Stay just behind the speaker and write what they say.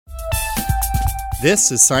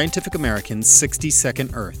This is Scientific American's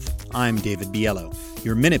 60-Second Earth. I'm David Biello.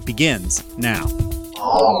 Your minute begins now.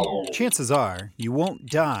 Chances are you won't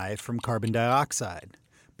die from carbon dioxide,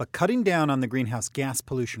 but cutting down on the greenhouse gas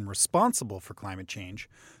pollution responsible for climate change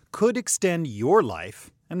could extend your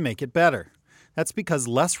life and make it better. That's because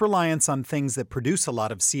less reliance on things that produce a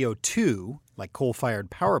lot of CO2, like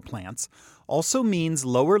coal-fired power plants, also means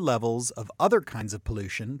lower levels of other kinds of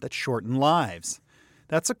pollution that shorten lives.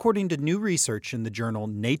 That's according to new research in the journal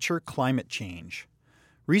Nature Climate Change.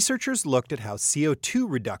 Researchers looked at how CO2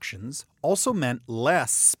 reductions also meant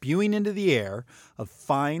less spewing into the air of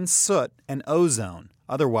fine soot and ozone,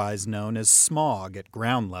 otherwise known as smog at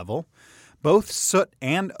ground level. Both soot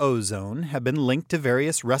and ozone have been linked to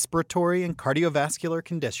various respiratory and cardiovascular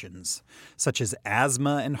conditions, such as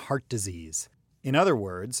asthma and heart disease. In other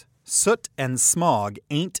words, soot and smog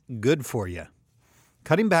ain't good for you.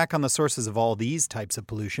 Cutting back on the sources of all these types of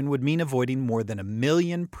pollution would mean avoiding more than 1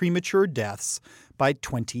 million premature deaths by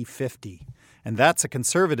 2050. And that's a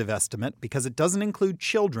conservative estimate because it doesn't include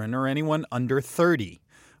children or anyone under 30,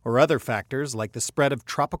 or other factors like the spread of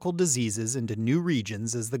tropical diseases into new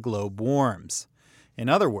regions as the globe warms. In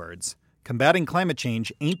other words, combating climate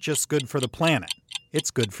change ain't just good for the planet, it's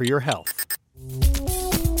good for your health.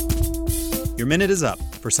 Your minute is up.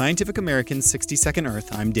 For Scientific American's 60-Second Earth,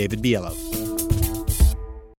 I'm David Biello.